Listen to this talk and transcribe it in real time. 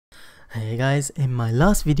Hey guys, in my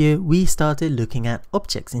last video we started looking at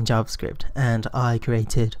objects in JavaScript, and I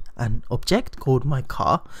created an object called my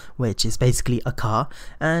car, which is basically a car,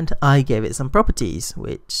 and I gave it some properties,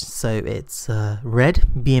 so it's a red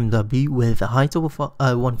BMW with a height of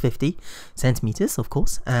 150 centimeters, of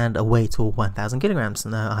course, and a weight of 1000 kilograms.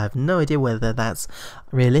 Now I have no idea whether that's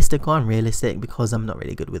realistic or unrealistic because I'm not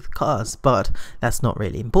really good with cars, but that's not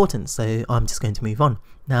really important, so I'm just going to move on.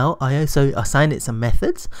 Now I also assigned it some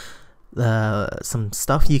methods, some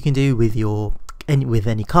stuff you can do with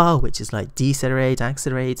any car, which is like decelerate,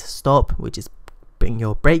 accelerate, stop, which is bring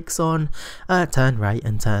your brakes on, turn right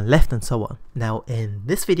and turn left, and so on. Now in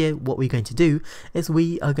this video what we're going to do is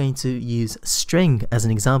we are going to use string as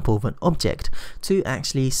an example of an object to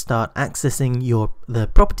actually start accessing the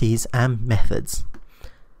properties and methods.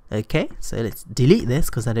 Okay, so let's delete this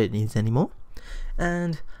because I don't need it anymore,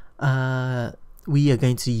 and we are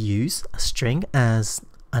going to use a string as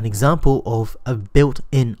an example of a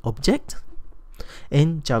built-in object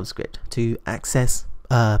in JavaScript to access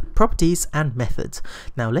properties and methods.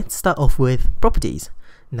 Now let's start off with properties.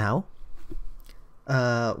 Now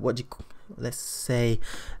let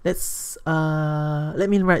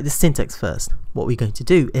me write the syntax first. What we're going to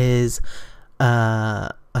do is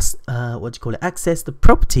access the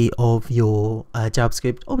property of your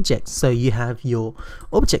JavaScript object. So you have your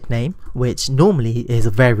object name, which normally is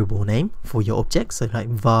a variable name for your object, so like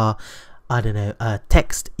var, I don't know,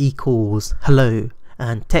 text equals hello,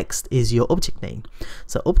 and text is your object name.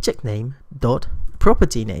 So object name dot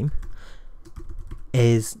property name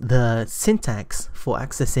is the syntax for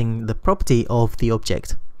accessing the property of the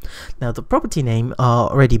object. Now the property name are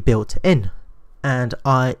already built in, and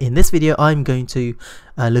in this video I'm going to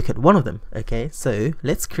look at one of them. Okay, so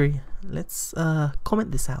let's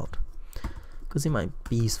comment this out because it might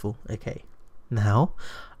be useful. Okay, now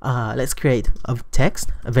let's create a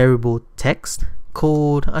variable text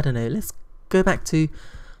called, I don't know, let's go back to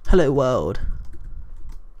hello world,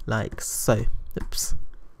 like so. Oops.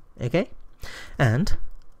 Okay, and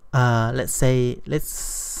let's say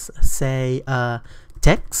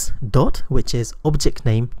text dot, which is object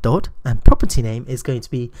name dot, and property name is going to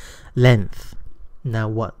be length. Now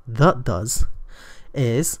what that does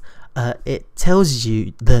is it tells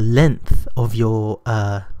you the length of your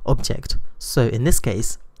object. So in this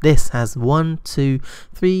case this has 1, 2,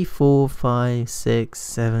 3, 4, 5, 6,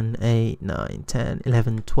 7, 8, 9, 10,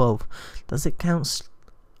 11, 12. Does it count?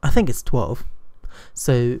 I think it's 12.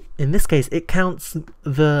 So in this case it counts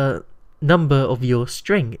the number of your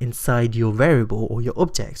string inside your variable or your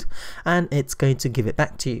object, and it's going to give it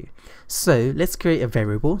back to you. So let's create a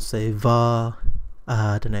variable. So var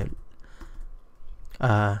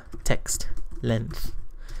text length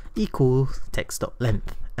equals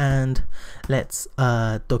text.length, and let's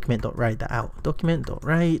document.write that out.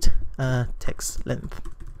 Document.write text length,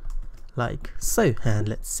 like so, and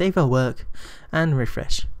let's save our work and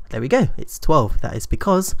refresh. There we go, it's 12. That is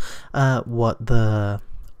because what the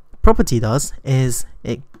property does is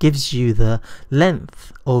it gives you the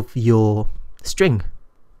length of your string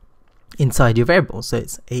inside your variable. So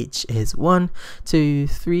it's h is 1, 2,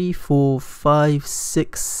 3, 4, 5,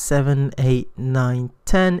 6, 7, 8, 9,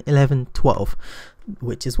 10, 11, 12,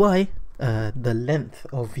 which is why the length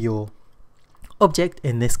of your object,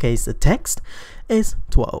 in this case the text, is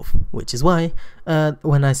 12, which is why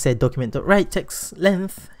when I said document.write text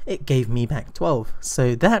length, it gave me back 12.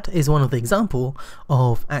 So that is one of the example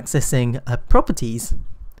of accessing properties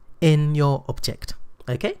in your object.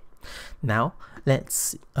 Okay, now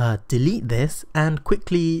let's delete this and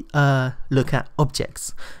quickly look at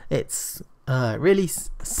objects. It's really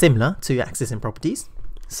similar to accessing properties.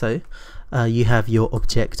 So you have your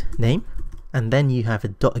object name, and then you have a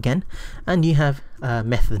dot again, and you have a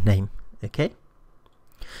method name. Okay,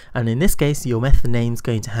 and in this case your method name is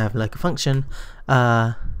going to have like a function,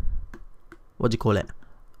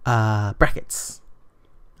 brackets,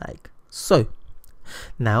 like so.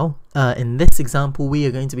 Now in this example we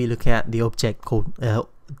are going to be looking at the object called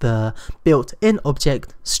the built-in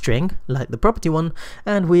object string, like the property one,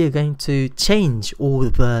 and we are going to change all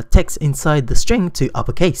the text inside the string to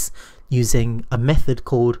uppercase using a method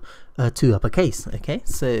called touppercase. Okay,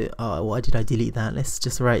 so why did I delete that? Let's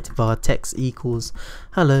just write var text equals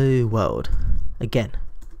hello world again,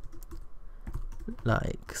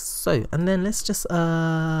 like so, and then let's just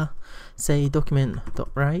say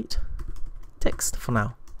document.write text for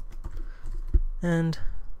now, and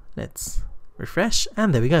let's refresh,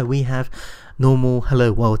 and there we go. We have normal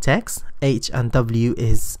hello world text. H and W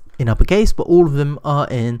is in uppercase, but all of them are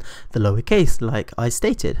in the lowercase, like I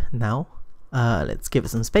stated. Now let's give it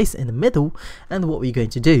some space in the middle, and what we're going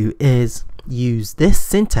to do is use this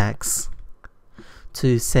syntax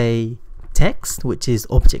to say text, which is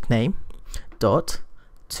object name, dot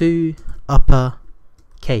to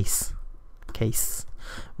uppercase case.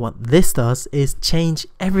 What this does is change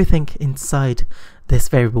everything inside this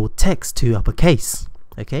variable text to uppercase.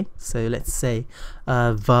 Okay, so let's say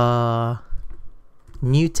var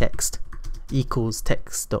new text equals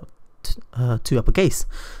text dot to uppercase.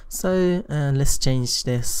 So let's change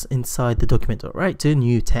this inside the document.write to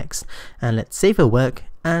new text, and let's save our work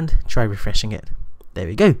and try refreshing it. There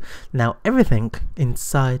we go. Now everything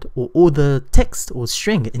inside, or all the text or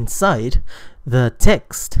string inside the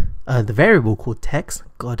text, the variable called text,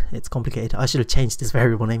 god, it's complicated, I should have changed this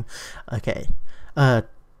variable name, okay,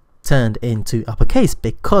 turned into uppercase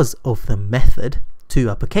because of the method to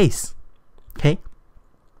uppercase. Okay,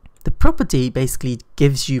 the property basically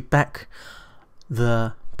gives you back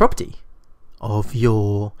the property of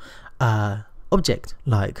your object,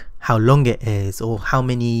 like how long it is, or how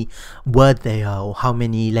many word they are, or how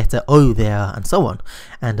many letter O they are, and so on.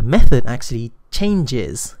 And the method actually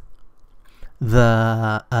changes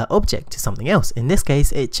the object to something else. In this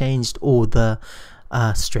case, it changed all the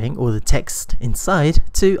string or the text inside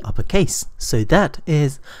to uppercase. So that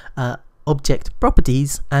is object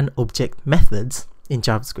properties and object methods in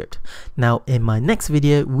JavaScript. Now in my next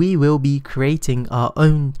video we will be creating our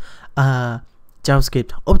own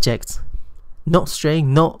JavaScript objects, not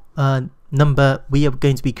string, not number. We are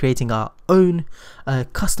going to be creating our own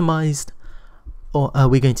customized, or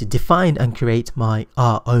we're going to define and create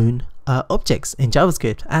our own objects in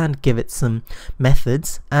JavaScript and give it some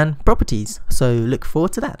methods and properties. So look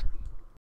forward to that.